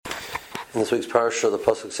In this week's parasha, the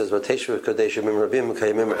pasuk says, "Vateshu v'kadesh yamim rabim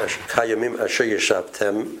kayamim asher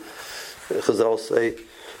yeshavtem." Chazal say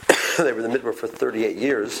they were in the midbar for 38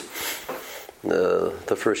 years.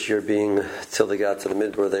 The first year being till they got to the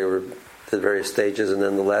midbar, they were at various stages, and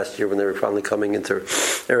then the last year when they were finally coming into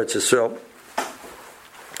Eretz Yisrael.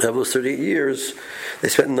 Of those 38 years, they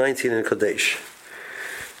spent 19 in Kadesh.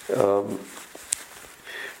 From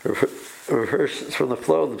the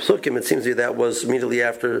flow of the psukim, it seems to me that was immediately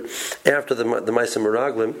after the Ma'aseh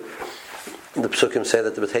Meraglim. The psukim say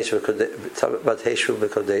that the Vateshu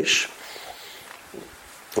v'Kodesh.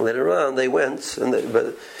 Later on, they went,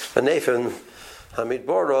 but Nathan Hamid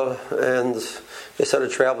Bora, and they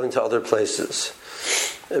started traveling to other places.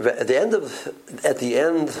 At the end of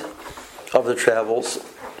the travels,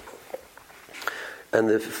 and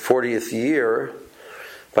the 40th year,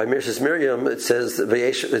 by Mrs. Miriam, it says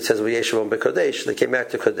V'yeshavom b'Kodesh. They came back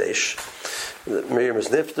to Kodesh. Miriam is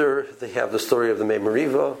nifter. They have the story of the Mei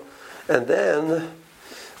Meriva, and then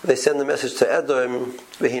they send the message to Edom.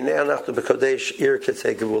 V'hinei anachnu b'Kodesh ir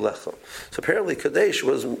ketei gevulecha. So apparently, Kodesh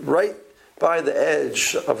was right by the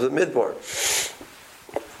edge of the midbar.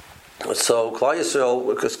 So Klal Yisrael,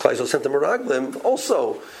 because Klal Yisrael sent the Meraglim,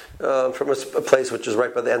 also from a place which is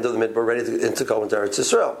right by the end of the midbar, ready to go into Eretz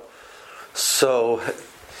Yisrael. So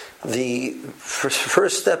the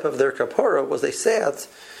first step of their kapara was they sat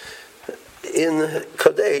in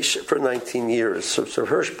Kodesh for 19 years. So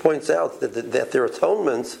Hirsch points out that their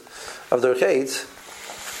atonement of their chait,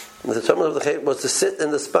 the atonement of the chait was to sit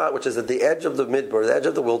in the spot which is at the edge of the midbar, the edge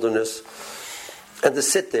of the wilderness, and to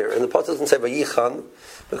sit there. And the pasuk doesn't say vayichan,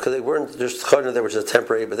 because they weren't just chayna there, which is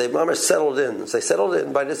temporary, but they mamash settled in. So they settled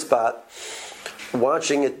in by this spot,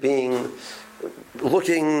 watching it being,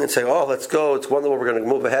 looking and saying, "Oh, let's go! It's wonderful. We're going to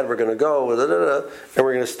move ahead. We're going to go, and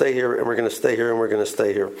we're going to stay here, and we're going to stay here, and we're going to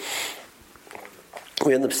stay here."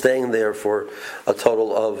 We end up staying there for a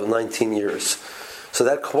total of 19 years. So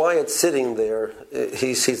that quiet sitting there,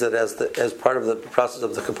 he sees it as part of the process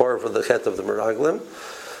of the kapara for the chet of the Meraglim.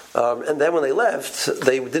 And then when they left,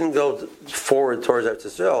 they didn't go forward towards Eretz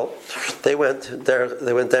Yisrael. They went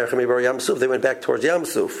Hamidbar Yam-Suf. They went back towards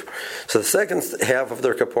Yam-Suf. So the second half of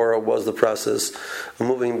their kapara was the process of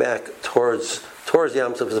moving back towards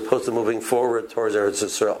Yam-Suf as opposed to moving forward towards Eretz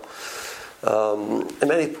Yisrael. At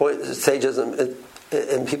many stages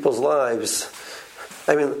in people's lives,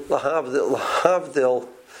 I mean, lahavdil,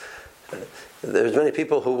 there's many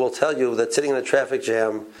people who will tell you that sitting in a traffic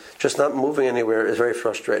jam, just not moving anywhere, is very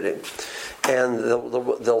frustrating. And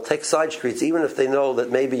they'll take side streets, even if they know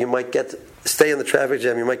that maybe you might stay in the traffic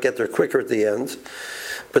jam, you might get there quicker at the end.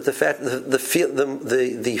 But the fact, the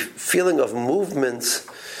feeling of movement,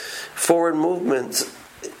 forward movement,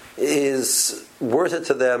 is worth it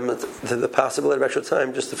to them, the possibility of extra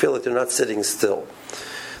time, just to feel like they're not sitting still.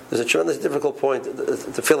 There's a tremendous difficult point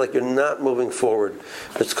to feel like you're not moving forward.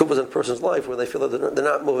 There's kubbas in a person's life where they feel that they're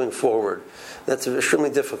not moving forward. That's extremely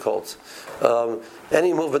difficult.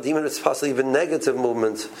 Any movement, even if it's possibly even negative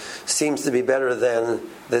movement, seems to be better than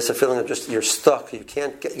there's a feeling of just you're stuck. You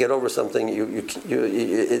can't get over something.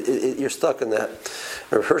 You're stuck in that.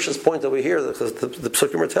 And Hirsch's point over here, because the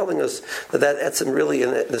psukim are telling us that that's really, in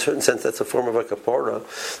a certain sense, that's a form of a kapara.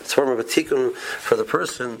 It's a form of a tikkun for the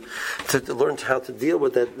person to learn how to deal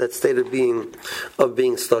with that state of being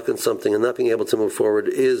stuck in something and not being able to move forward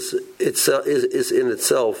is in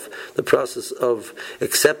itself the process of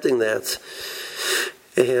accepting that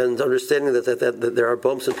and understanding that there are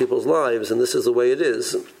bumps in people's lives, and this is the way it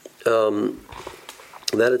is.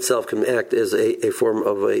 That itself can act as a form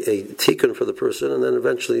of a tikkun for the person, and then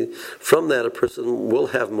eventually from that a person will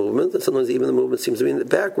have movement, and sometimes even the movement seems to be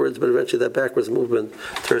backwards, but eventually that backwards movement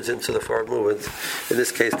turns into the forward movement, in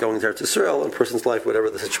this case going to Eretz Yisrael, in a person's life, whatever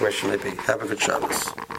the situation may be. Have a good Shabbos.